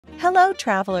Hello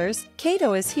travelers,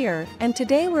 Kato is here, and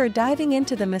today we're diving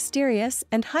into the mysterious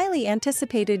and highly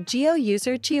anticipated Geo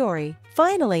user Chiori.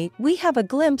 Finally, we have a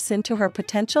glimpse into her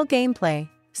potential gameplay.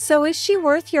 So is she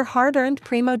worth your hard-earned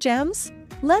Primo Gems?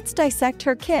 Let's dissect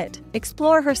her kit,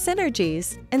 explore her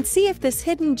synergies, and see if this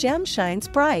hidden gem shines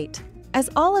bright.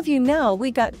 As all of you know, we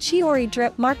got Chiori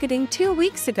drip marketing 2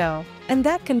 weeks ago, and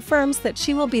that confirms that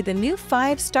she will be the new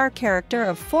 5-star character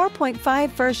of 4.5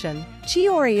 version.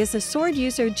 Chiori is a sword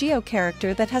user Geo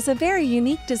character that has a very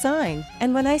unique design,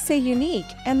 and when I say unique,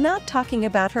 I'm not talking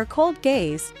about her cold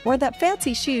gaze or that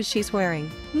fancy shoes she's wearing.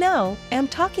 No, I'm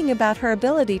talking about her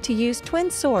ability to use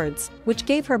twin swords, which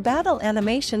gave her battle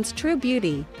animations true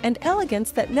beauty and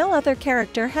elegance that no other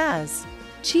character has.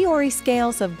 Chiori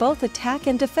scales of both attack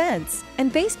and defense,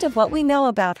 and based on what we know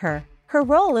about her, her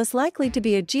role is likely to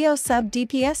be a Geo sub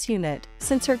DPS unit,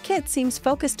 since her kit seems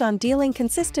focused on dealing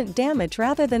consistent damage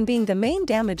rather than being the main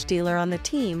damage dealer on the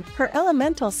team. Her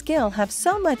elemental skill have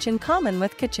so much in common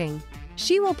with Keqing.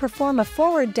 She will perform a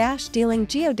forward dash dealing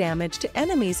Geo damage to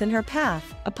enemies in her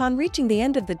path. Upon reaching the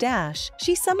end of the dash,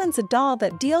 she summons a doll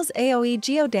that deals AoE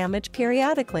Geo damage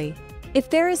periodically. If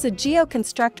there is a Geo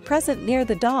construct present near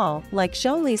the doll, like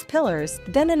Zhongli's pillars,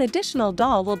 then an additional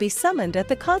doll will be summoned at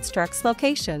the construct's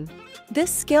location. This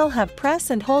skill have press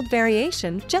and hold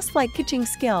variation just like Keqing's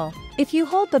skill. If you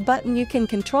hold the button you can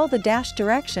control the dash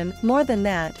direction. More than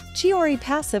that, Chiori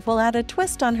passive will add a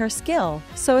twist on her skill,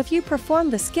 so if you perform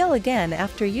the skill again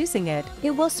after using it,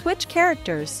 it will switch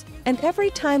characters. And every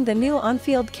time the new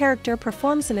on-field character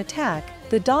performs an attack,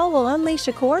 the doll will unleash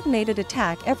a coordinated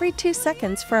attack every 2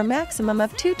 seconds for a maximum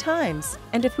of 2 times,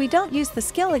 and if we don't use the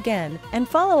skill again, and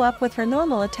follow up with her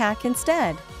normal attack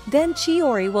instead, then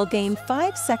Chiori will gain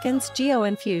 5 seconds Geo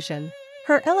infusion.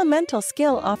 Her elemental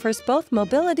skill offers both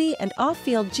mobility and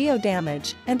off-field Geo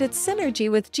damage, and its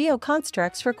synergy with Geo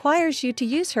constructs requires you to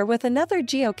use her with another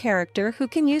Geo character who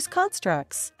can use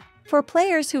constructs. For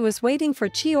players who was waiting for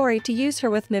Chiori to use her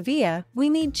with Navia, we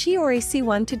need Chiori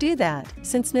C1 to do that.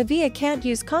 Since Navia can't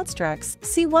use constructs,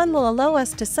 C1 will allow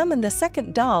us to summon the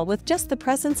second doll with just the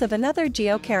presence of another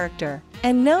Geo character,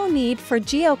 and no need for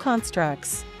Geo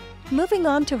constructs. Moving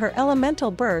on to her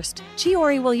elemental burst,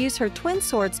 Chiori will use her twin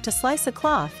swords to slice a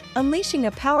cloth, unleashing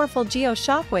a powerful Geo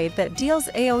shockwave that deals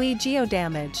AoE Geo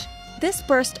damage. This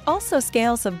burst also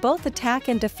scales of both attack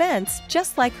and defense,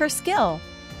 just like her skill.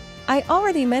 I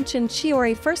already mentioned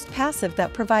Chiori's first passive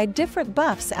that provide different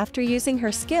buffs after using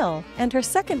her skill, and her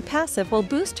second passive will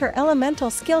boost her elemental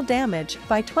skill damage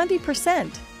by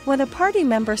 20%. When a party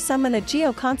member summon a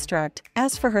Geo construct.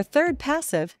 As for her third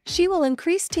passive, she will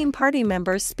increase team party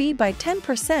members' speed by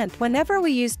 10% whenever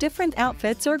we use different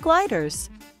outfits or gliders.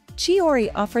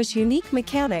 Chiori offers unique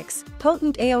mechanics,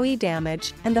 potent AoE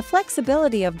damage, and the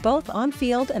flexibility of both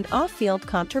on-field and off-field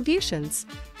contributions.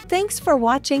 Thanks for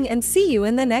watching and see you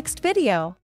in the next video.